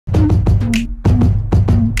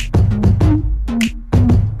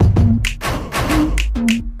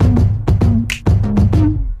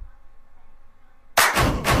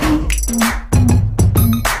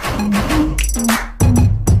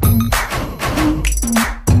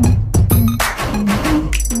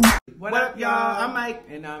Mike.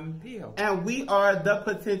 And I'm Peel. And we are The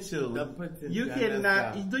Potential. The Potential. You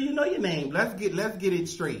cannot. Do you know your name? Let's get it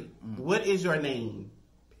straight. What is your name?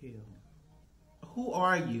 Peel. Who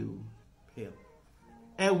are you? Peel.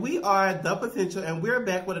 And we are The Potential, and we're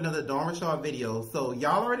back with another Dawn Rashad video. So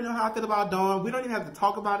y'all already know how I feel about Dawn. We don't even have to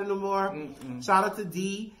talk about it no more. Shout out to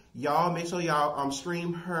D. Y'all make sure y'all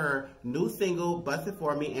stream her new single, Bust It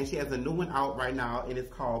For Me, and she has a new one out right now, and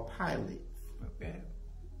it's called Pilots. Okay.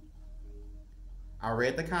 I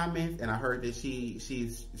read the comments, and I heard that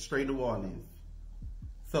she's straight to New Orleans.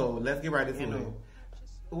 So let's get right into it.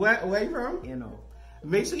 Where you from? NO.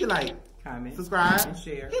 Make sure you like, comment, subscribe, and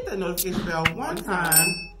share. Hit that notification bell one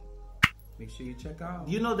time. Make sure you check out.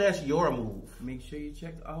 You know that's your move. Make sure you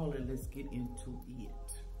check all, and let's get into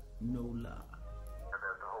it. No love.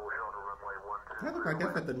 That looks like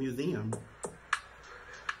that's at the museum.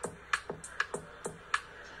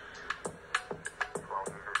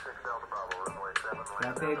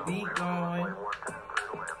 Got that beat going.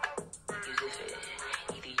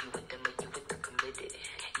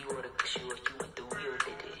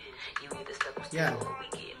 Yeah.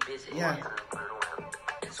 Yeah.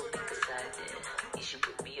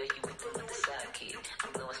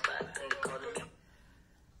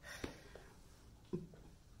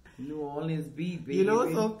 New Orleans beat, baby. You know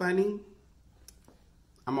what's so funny?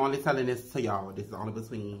 I'm only telling this to y'all. This is only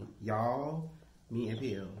between y'all, me, and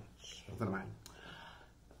Peel.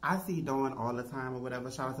 I see Dawn all the time or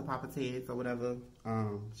whatever. Shout out to Papa Ted's or whatever.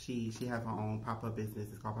 She has her own pop-up business.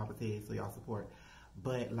 It's called Papa Ted's, so y'all support.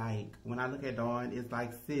 But like when I look at Dawn, it's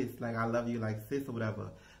like sis, like I love you, like sis or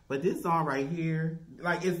whatever. But this song right here,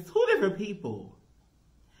 like it's two different people.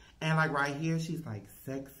 And like right here, she's like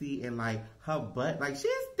sexy and like her butt, like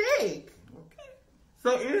she's thick. Okay.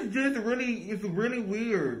 So it's just really, it's really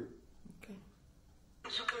weird. Okay.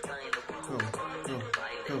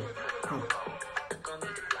 Go.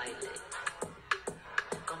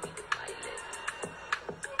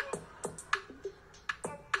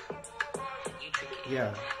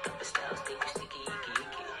 Yeah.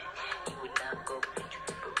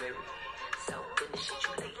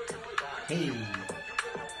 Hey.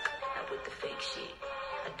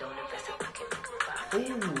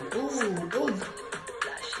 Ooh.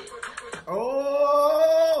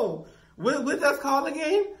 Oh. What's that called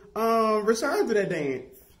again? Rashad do that dance.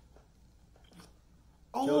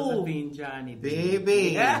 Oh. Josephine Johnny.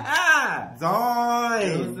 Baby. Yeah. Dawn.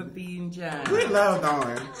 Josephine Johnny. We love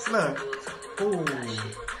Dawn. Look. Ooh.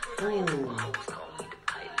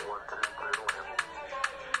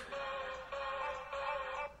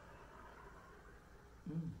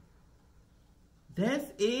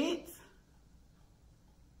 That's it?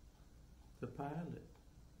 The pilot.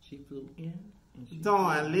 She flew in.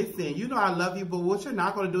 Dawn, listen, you know I love you, but what you're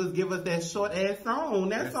not going to do is give us that short ass song.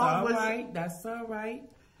 That's all right. That's all right.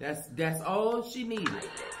 That's all she needed.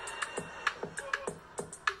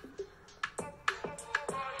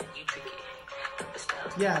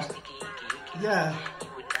 Yeah.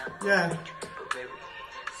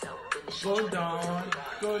 Go Dawn.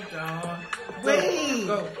 Wait.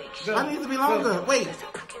 Go. I need to be longer. Go. Wait.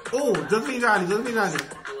 Oh, Josephine Johnny.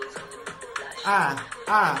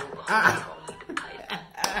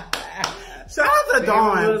 Shout out to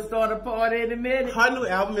Dawn. We'll start a party in a minute. Her new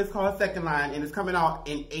album is called Second Line, and it's coming out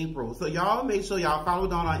in April. So y'all make sure y'all follow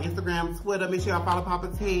Dawn on Instagram, Twitter. Make sure y'all follow Papa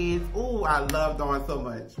Ted's. Ooh, I love Dawn so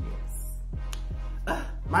much.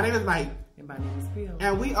 My name is Mike. And my name is Peel.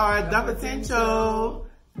 And we are The Potential.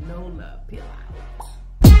 No love, Peel out.